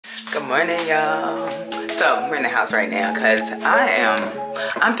Good morning, y'all. So we're in the house right now because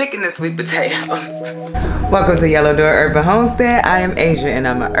I'm picking the sweet potatoes. Welcome to Yellow Door Urban Homestead. I am Asia and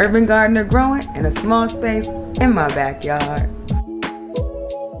I'm an urban gardener growing in a small space in my backyard.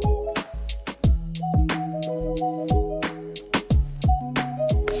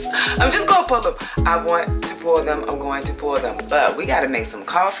 I'm just gonna pull them. I want to pull them. I'm going to pull them. But we gotta make some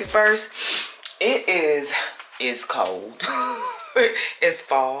coffee first. It is cold. It's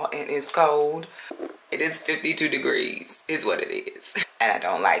fall and it's cold. It is 52 degrees is what it is. And I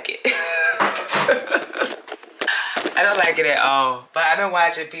don't like it. I don't like it at all. But I've been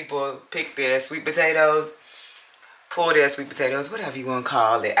watching people pick their sweet potatoes, pull their sweet potatoes, whatever you want to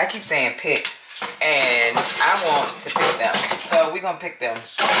call it. I keep saying pick. And I want to pick them. So we're going to pick them.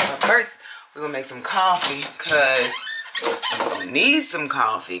 But first, we're going to make some coffee because we're going to need some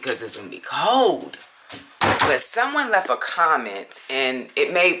coffee because it's going to be cold. But someone left a comment and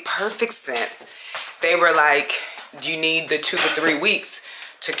it made perfect sense. They were like, you need the 2 to 3 weeks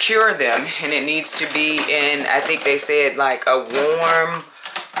to cure them. And it needs to be in, I think they said like a warm,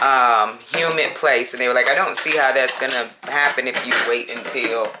 humid place. And they were like, I don't see how that's going to happen if you wait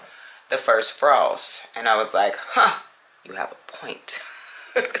until the first frost. And I was like, huh, you have a point.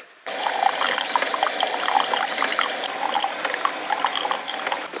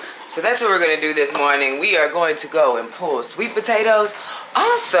 So that's what we're gonna do this morning. We are going to go and pull sweet potatoes.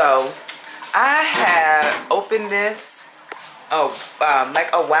 Also, I have opened this like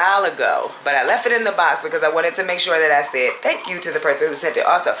a while ago, but I left it in the box because I wanted to make sure that I said thank you to the person who sent it.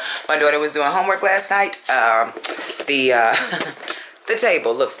 Also, my daughter was doing homework last night. The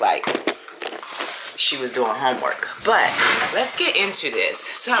table looks like she was doing homework. But let's get into this.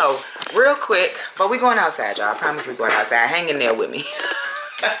 So, real quick, but we're going outside, y'all. I promise we're going outside. Hang in there with me.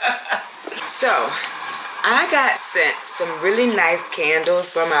 So, I got sent some really nice candles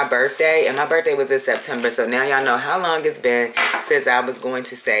for my birthday. And my birthday was in September. So now y'all know how long it's been since I was going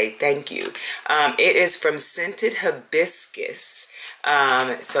to say thank you. It is from Scented Hibiscus.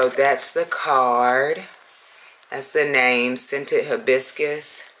 So that's the card. That's the name, Scented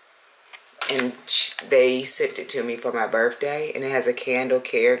Hibiscus. And they sent it to me for my birthday. And it has a candle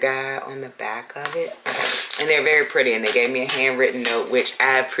care guide on the back of it. And they're very pretty. And they gave me a handwritten note, which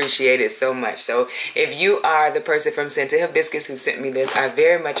I appreciated so much. So if you are the person from Scented Hibiscus who sent me this, I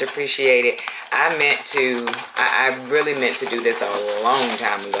very much appreciate it. I really meant to do this a long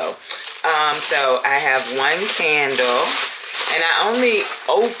time ago. So I have one candle. And I only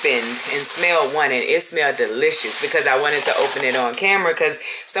opened and smelled one, and it smelled delicious because I wanted to open it on camera because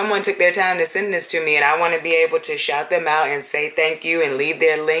someone took their time to send this to me, and I want to be able to shout them out and say thank you and leave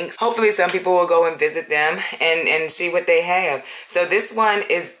their links. Hopefully some people will go and visit them and see what they have. So this one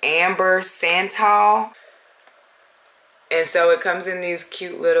is Amber Santal. And so it comes in these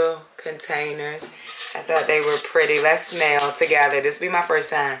cute little containers. I thought they were pretty. Let's smell together. This will be my first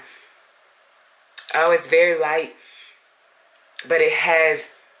time. Oh, it's very light. But it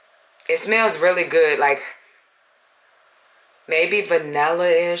smells really good, like maybe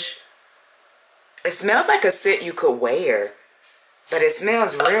vanilla-ish. It smells like a scent you could wear, but it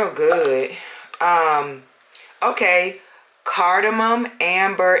smells real good. Okay, cardamom,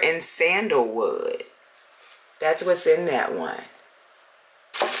 amber, and sandalwood. That's what's in that one.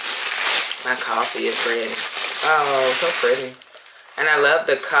 My coffee is ready. Oh, so pretty. And I love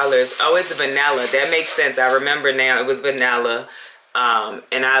the colors. Oh, it's vanilla. That makes sense. I remember now it was vanilla.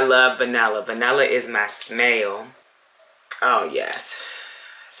 And I love vanilla. Vanilla is my smell. Oh, yes.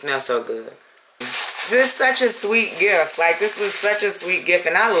 It smells so good. This is such a sweet gift. Like, this was such a sweet gift.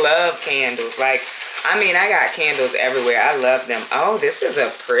 And I love candles. Like, I mean, I got candles everywhere. I love them. Oh, this is a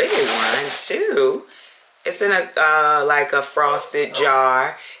pretty one, too. It's in a, like a frosted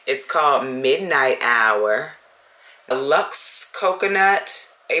jar. It's called Midnight Hour. A Luxe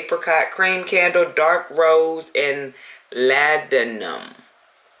Coconut, Apricot Cream Candle, Dark Rose, and Labdanum.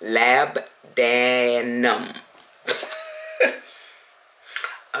 Labdanum.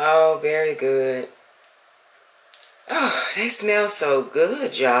 Oh, very good. Oh, they smell so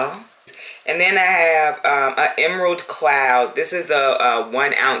good, y'all. And then I have an Emerald Cloud. This is a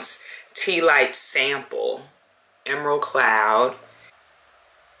 1 ounce tea light sample. Emerald Cloud.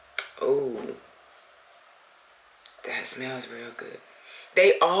 Oh. That smells real good.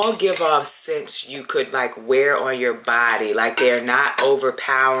 They all give off scents you could like wear on your body. Like they're not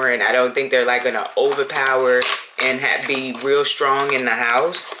overpowering. I don't think they're like gonna overpower and be real strong in the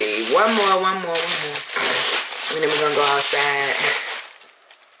house. One more. And then we're gonna go outside.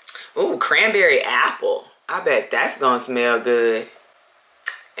 Ooh, cranberry apple. I bet that's gonna smell good.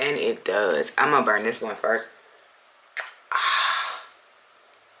 And it does. I'm gonna burn this one first.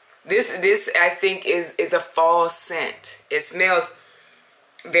 This I think is a fall scent. It smells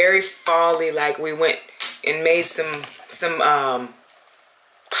very fall-y, like we went and made some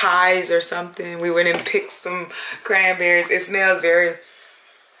pies or something. We went and picked some cranberries. It smells very,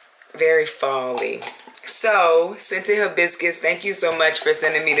 very fall-y. So, Scented Hibiscus, thank you so much for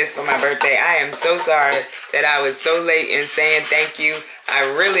sending me this for my birthday. I am so sorry that I was so late in saying thank you. I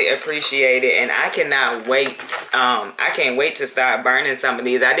really appreciate it, and I cannot wait. I can't wait to start burning some of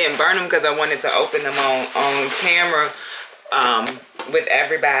these. I didn't burn them because I wanted to open them on camera with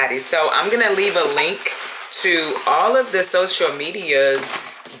everybody. So, I'm going to leave a link to all of the social medias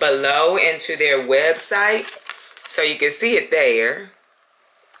below and to their website, so you can see it there.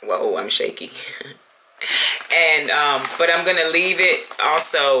 Whoa, I'm shaky. And but I'm gonna leave it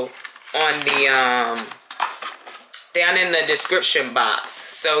also on the down in the description box,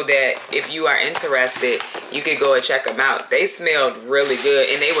 so that if you are interested, you could go and check them out. They smelled really good,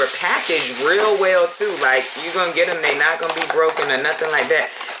 and they were packaged real well too. Like, you're gonna get them, they're not gonna be broken or nothing like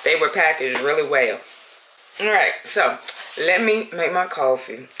that. They were packaged really well. All right, so let me make my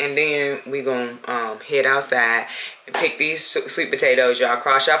coffee, and then we gonna head outside and pick these sweet potatoes. Y'all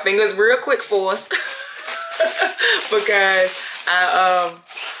cross your fingers real quick for us. Because I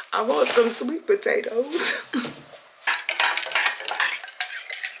want some sweet potatoes.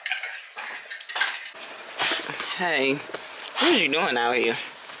 Hey, what are you doing out here?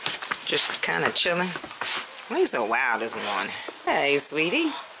 Just kind of chilling? Why are you so wild this morning? Hey,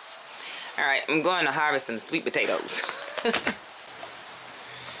 sweetie. All right, I'm going to harvest some sweet potatoes.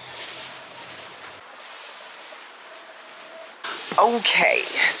 Okay,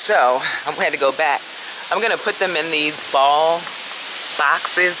 so I'm going to go back. I'm going to put them in these ball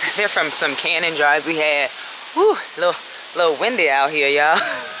boxes. They're from some canning jars we had. Whew, little windy out here, y'all.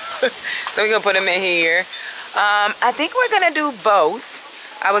 So we're going to put them in here. I think we're going to do both.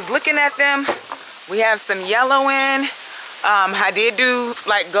 I was looking at them. We have some yellow in. I did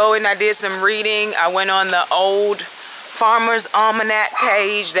go and I did some reading. I went on the old Farmer's Almanac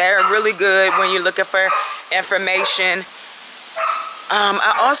page. They're really good when you're looking for information.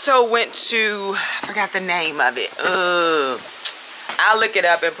 I also went to, I forgot the name of it. I'll look it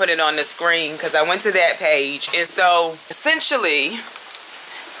up and put it on the screen, because I went to that page. And so essentially, I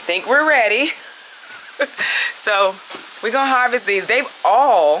think we're ready. So we're going to harvest these. They've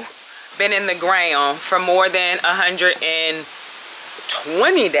all been in the ground for more than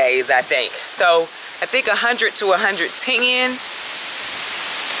 120 days, I think. So I think 100 to 110.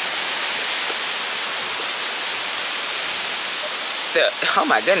 Oh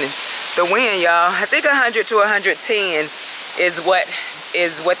my goodness, the wind, y'all. I think 100 to 110 is what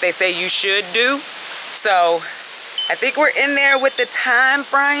they say you should do. So I think we're in there with the time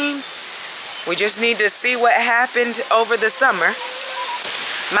frames. We just need to see what happened over the summer.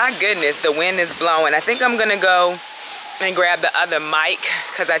 My goodness, the wind is blowing. I think I'm gonna go and grab the other mic,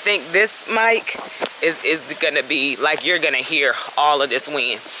 because I think this mic is gonna be like, you're gonna hear all of this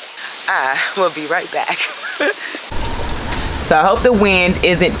wind. I will be right back. So I hope the wind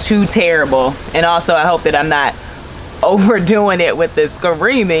isn't too terrible, and also I hope that I'm not overdoing it with the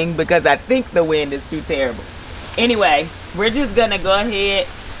screaming, because I think the wind is too terrible. Anyway, we're just gonna go ahead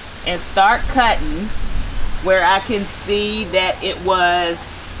and start cutting where I can see that it was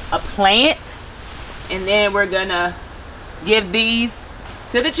a plant, and then we're gonna give these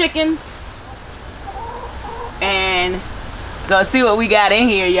to the chickens and go see what we got in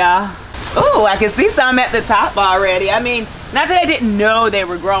here, y'all. Oh, I can see some at the top already. I mean, not that I didn't know they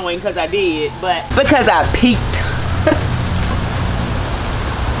were growing, because I did, but because I peeked.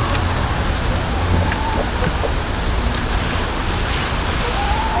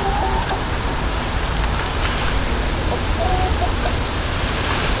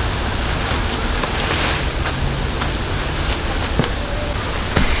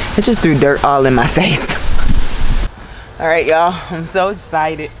 I just threw dirt all in my face. All right, y'all, I'm so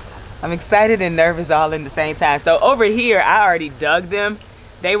excited. I'm excited and nervous all in the same time. So over here, I already dug them.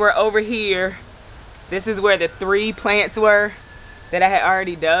 They were over here. This is where the 3 plants were that I had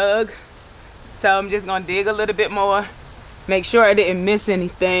already dug. So I'm just gonna dig a little bit more, make sure I didn't miss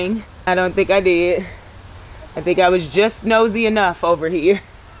anything. I don't think I did. I think I was just nosy enough over here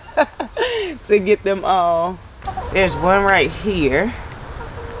to get them all. There's one right here.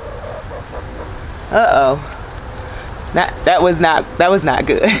 Uh-oh. That was not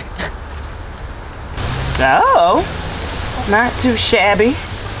good. Oh, not too shabby.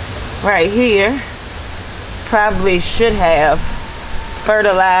 Right here. Probably should have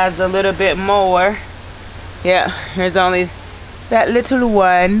fertilized a little bit more. Yeah, there's only that little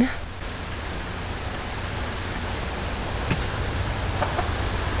one.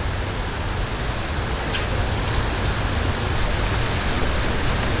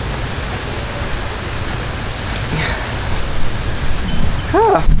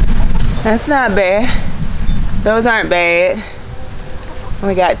 Oh, that's not bad. Those aren't bad.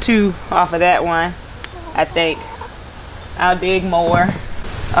 Only got 2 off of that one, I think. I'll dig more.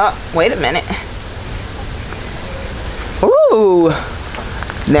 Oh, wait a minute. Ooh,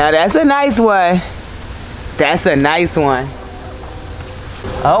 now that's a nice one. That's a nice one.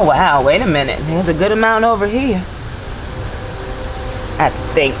 Oh wow, wait a minute. There's a good amount over here, I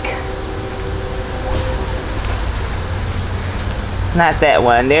think. Not that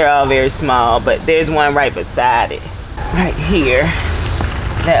one, they're all very small, but there's one right beside it. Right here,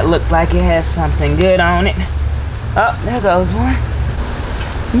 that looked like it has something good on it. Oh, there goes one.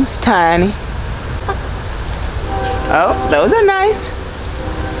 It's tiny. Oh, those are nice.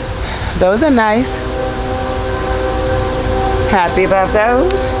 Those are nice. Happy about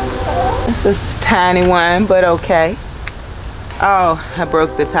those. It's a tiny one, but okay. Oh, I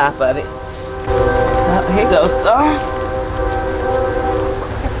broke the top of it. Oh, here goes some.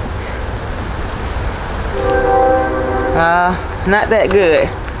 Not that good.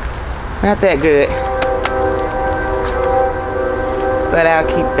 Not that good. But I'll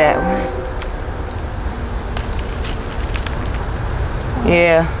keep that one.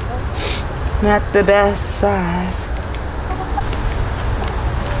 Yeah, not the best size.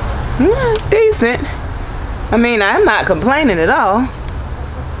 Decent. I mean, I'm not complaining at all.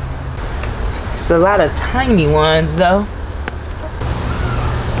 It's a lot of tiny ones though.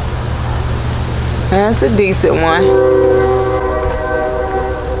 That's a decent one.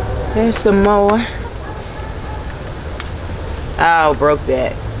 There's some more. Oh, broke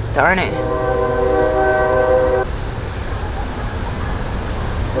that. Darn it.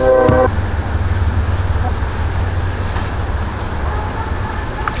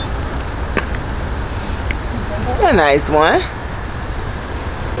 A nice one.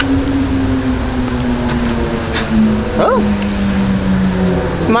 Oh,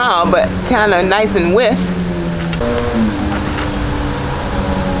 small but kind of nice in width.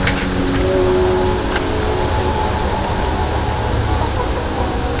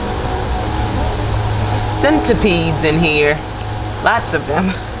 Centipedes in here, lots of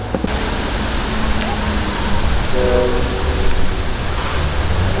them.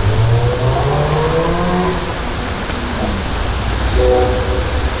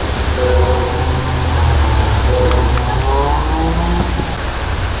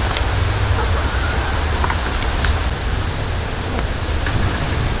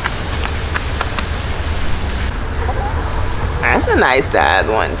 That's a nice size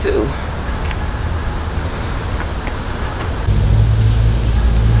one too.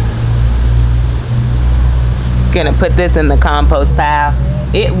 Gonna put this in the compost pile.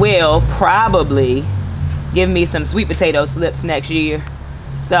 It will probably give me some sweet potato slips next year,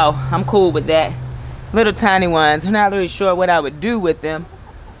 so I'm cool with that. Little tiny ones, I'm not really sure what I would do with them,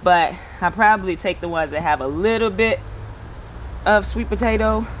 but I'll probably take the ones that have a little bit of sweet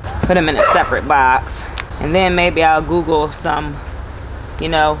potato, put them in a separate box, and then maybe I'll Google some, you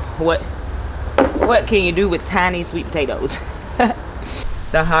know, what can you do with tiny sweet potatoes.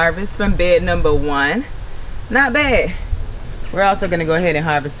 The harvest from bed number 1. Not bad. We're also gonna go ahead and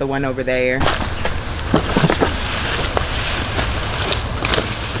harvest the one over there.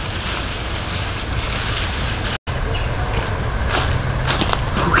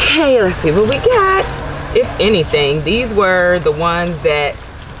 Okay, let's see what we got. If anything, these were the ones that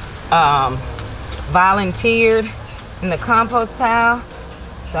volunteered in the compost pile.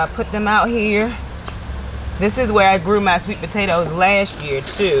 So I put them out here. This is where I grew my sweet potatoes last year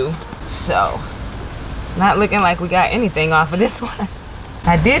too. So not looking like we got anything off of this one.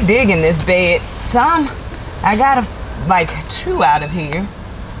 I did dig in this bed some. I got like 2 out of here,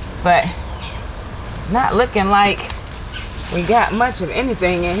 but not looking like we got much of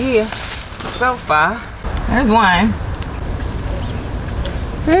anything in here so far. There's one.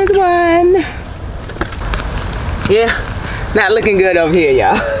 There's one. Yeah, not looking good over here,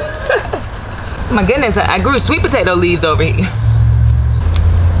 y'all. My goodness, I grew sweet potato leaves over here.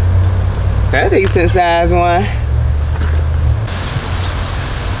 That's a decent size one.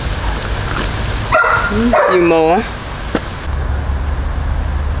 A few more.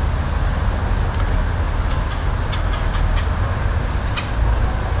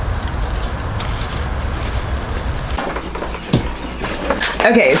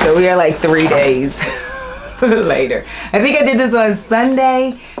 Okay, so we are like 3 days later. I think I did this on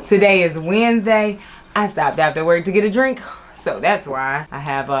Sunday. Today is Wednesday. I stopped after work to get a drink. So that's why I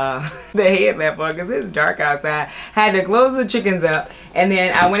have the headlamp on, because it's dark outside. Had to close the chickens up, and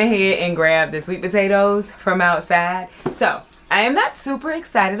then I went ahead and grabbed the sweet potatoes from outside. So I am not super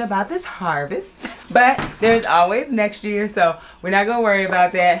excited about this harvest, But there's always next year, so we're not gonna worry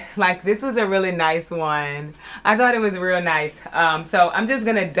about that. Like, this was a really nice one. I thought it was real nice. So I'm just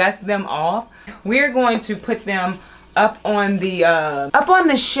gonna dust them off. We're going to put them up on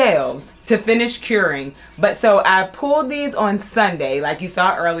the shelves to finish curing. But so I pulled these on Sunday, like you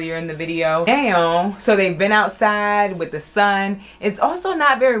saw earlier in the video. Now, so they've been outside with the sun. It's also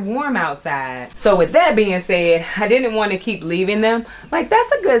not very warm outside. So with that being said, I didn't want to keep leaving them. Like,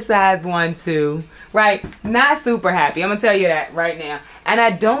 that's a good size one too, right? Not super happy, I'm gonna tell you that right now. And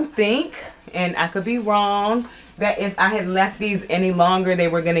I don't think, and I could be wrong, that if I had left these any longer, they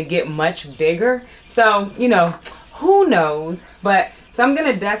were gonna get much bigger. So, you know, who knows? But so I'm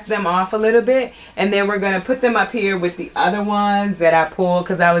gonna dust them off a little bit, and then we're gonna put them up here with the other ones that I pulled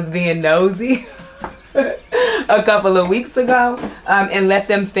because I was being nosy a couple of weeks ago, and let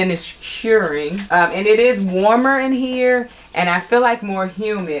them finish curing. And it is warmer in here, and I feel like more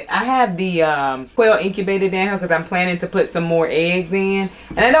humid. I have the quail incubator down because I'm planning to put some more eggs in,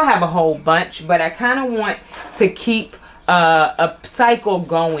 and I don't have a whole bunch, but I kind of want to keep a cycle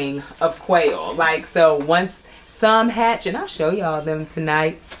going of quail. Like, so once some hatch, and I'll show y'all them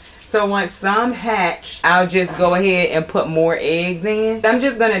tonight. So once some hatch, I'll just go ahead and put more eggs in. I'm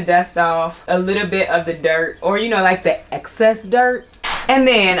just gonna dust off a little bit of the dirt, or you know, like the excess dirt. And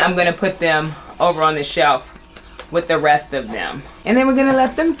then I'm gonna put them over on the shelf with the rest of them. And then we're gonna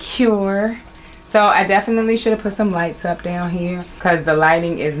let them cure. So I definitely should have put some lights up down here because the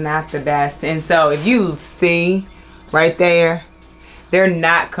lighting is not the best. And so if you see right there, they're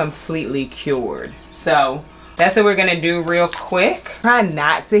not completely cured. So that's what we're gonna do real quick. Try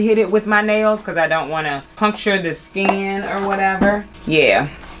not to hit it with my nails because I don't want to puncture the skin or whatever. Yeah,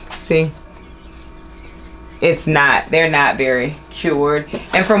 see, they're not very cured.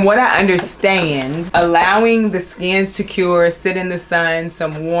 And from what I understand, allowing the skins to cure, sit in the sun,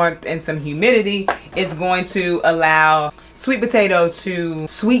 some warmth and some humidity, is going to allow sweet potato to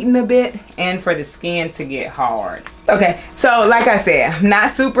sweeten a bit and for the skin to get hard. Okay, so like I said, I'm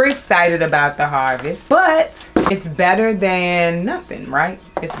not super excited about the harvest, but it's better than nothing, right?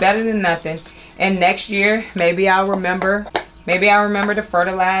 It's better than nothing. And next year, maybe I'll remember to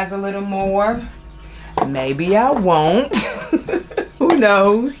fertilize a little more. Maybe I won't. Who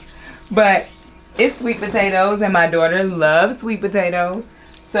knows? But it's sweet potatoes, and my daughter loves sweet potatoes,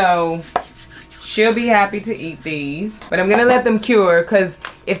 so she'll be happy to eat these. But I'm gonna let them cure, because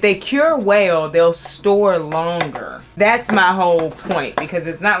if they cure well, they'll store longer. That's my whole point, because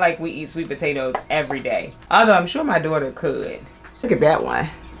it's not like we eat sweet potatoes every day. Although I'm sure my daughter could. Look at that one.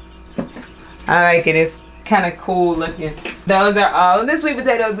 I like it. It's kind of cool looking. Those are all of the sweet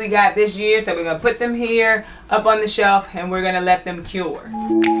potatoes we got this year. So we're gonna put them here up on the shelf, and we're gonna let them cure.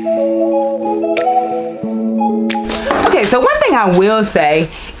 Okay, so one thing I will say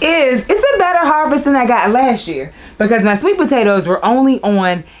is it's a better harvest than I got last year, because my sweet potatoes were only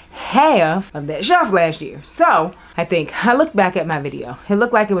on half of that shelf last year. So I think I look back at my video, it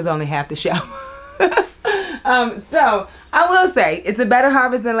looked like it was only half the shelf. So I will say it's a better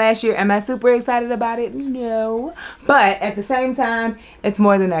harvest than last year. Am I super excited about it? No. But at the same time, it's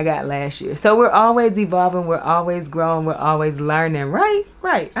more than I got last year. So we're always evolving, we're always growing, we're always learning, right?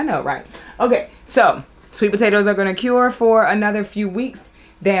 Right, I know, right? Okay, so sweet potatoes are gonna cure for another few weeks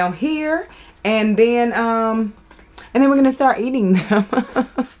down here, and then we're gonna start eating them.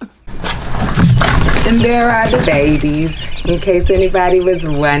 And there are the babies, in case anybody was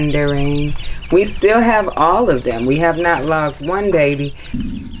wondering. We still have all of them. We have not lost one baby.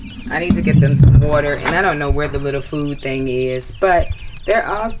 I need to get them some water, and I don't know where the little food thing is, but they're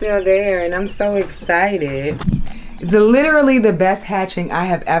all still there, and I'm so excited. It's literally the best hatching I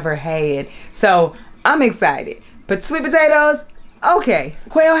have ever had, so I'm excited. But sweet potatoes, okay.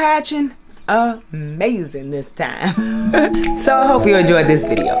 Quail hatching, amazing this time. So I hope you enjoyed this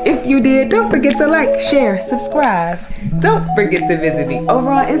video. If you did, don't forget to like, share, subscribe. Don't forget to visit me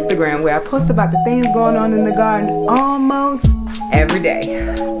over on Instagram, where I post about the things going on in the garden almost every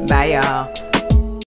day. Bye, y'all.